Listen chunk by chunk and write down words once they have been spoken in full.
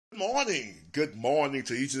Good morning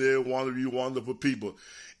to each and every one of you wonderful people.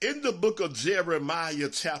 In the book of Jeremiah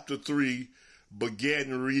chapter 3,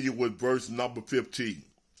 began reading with verse number 15.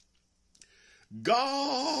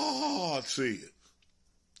 God said,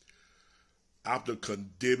 after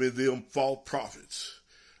condemning them false prophets,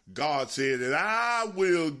 God said that I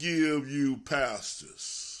will give you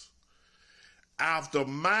pastors after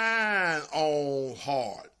mine own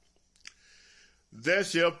heart, that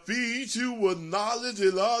shall feed you with knowledge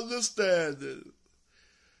and understanding.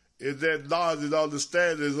 And that knowledge and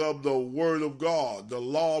understanding is of the word of God, the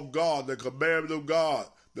law of God, the commandment of God,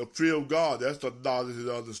 the fear of God. That's the knowledge and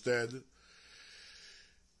understanding.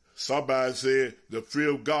 Somebody said the fear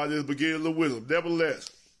of God is the beginning of wisdom.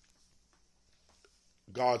 Nevertheless,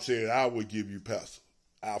 God said, I will give you pastor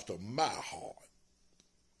after my heart.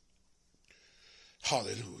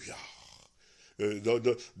 Hallelujah.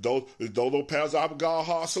 Don't pastors after God's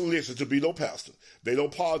heart solicit to be no pastor. They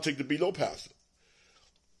don't politic to be no pastor.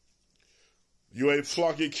 You ain't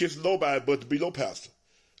flunking kissing nobody but to be no pastor.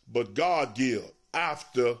 But God give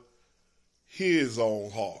after his own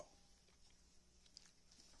heart.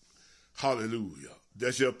 Hallelujah.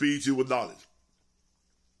 That shall feed you with knowledge.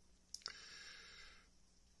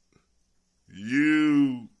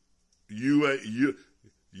 You're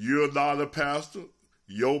not a pastor.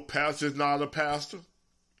 Your pastor is not a pastor.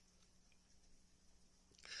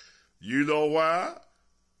 You know why?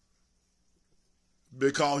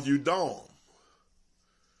 Because you dumb.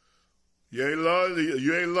 You ain't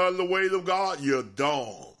learning the ways of God. You're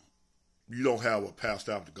dumb. You don't have a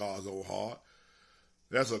pastor after God's own heart.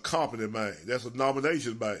 That's a company man. That's a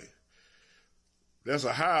nomination man. That's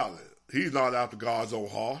a hireling. He's not after God's own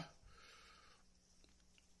heart.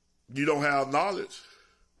 You don't have knowledge.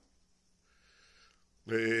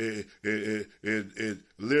 And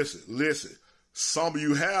listen. Some of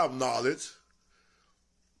you have knowledge,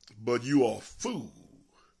 but you are fool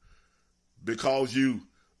because you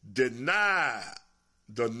deny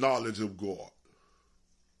the knowledge of God.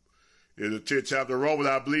 In the 10th chapter of Romans,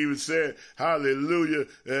 I believe it said, hallelujah,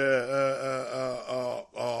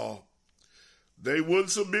 they wouldn't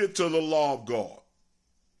submit to the law of God.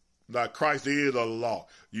 Now, Christ is the law.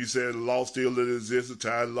 You said the law still exists, the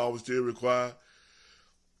time the law was still required.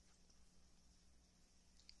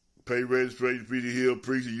 Pay registration fee to hear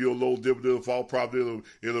preaching, you're a little different than a false prophet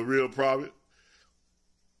in a real prophet.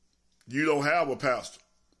 You don't have a pastor.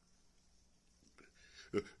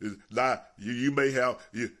 Now, you may have,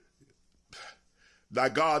 now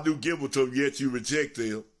God do give it to them, yet you reject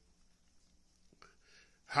them.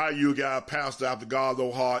 How you got a pastor after God's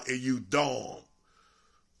own heart and you dumb?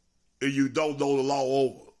 And you don't know the law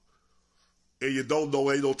over. And you don't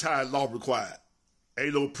know ain't no tithe law required.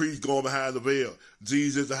 Ain't no priest going behind the veil.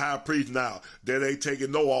 Jesus is the high priest now. That ain't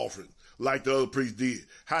taking no offering like the other priest did.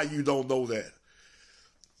 How you don't know that?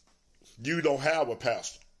 You don't have a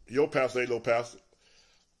pastor. Your pastor ain't no pastor.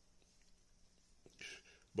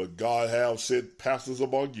 But God have sent pastors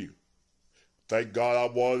among you. Thank God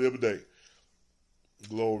I'm one of them today.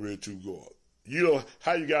 Glory to God. You know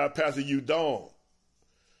how you got a pastor you don't.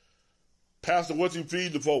 Pastor, what you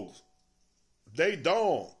feed the folks? They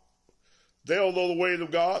don't. They don't know the ways of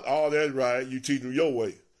God. Oh, that's right. You teach them your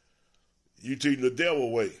way. You teach them the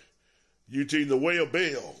devil way. You teach them the way of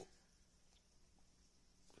Baal.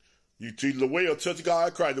 You teach them the way of Church of God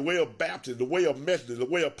in Christ, the way of Baptist, the way of Methodist, the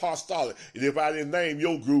way of Apostolic. And if I didn't name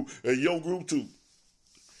your group too.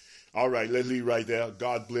 All right, let's leave right there.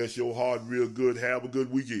 God bless your heart real good. Have a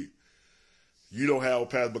good weekend. You don't have a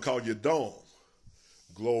pastor because you're dumb.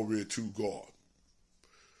 Glory to God.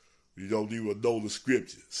 You don't even know the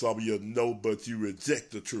scripture. Some of you know, but you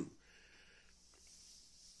reject the truth.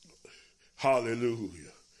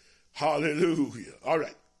 Hallelujah. Hallelujah. All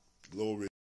right. Glory.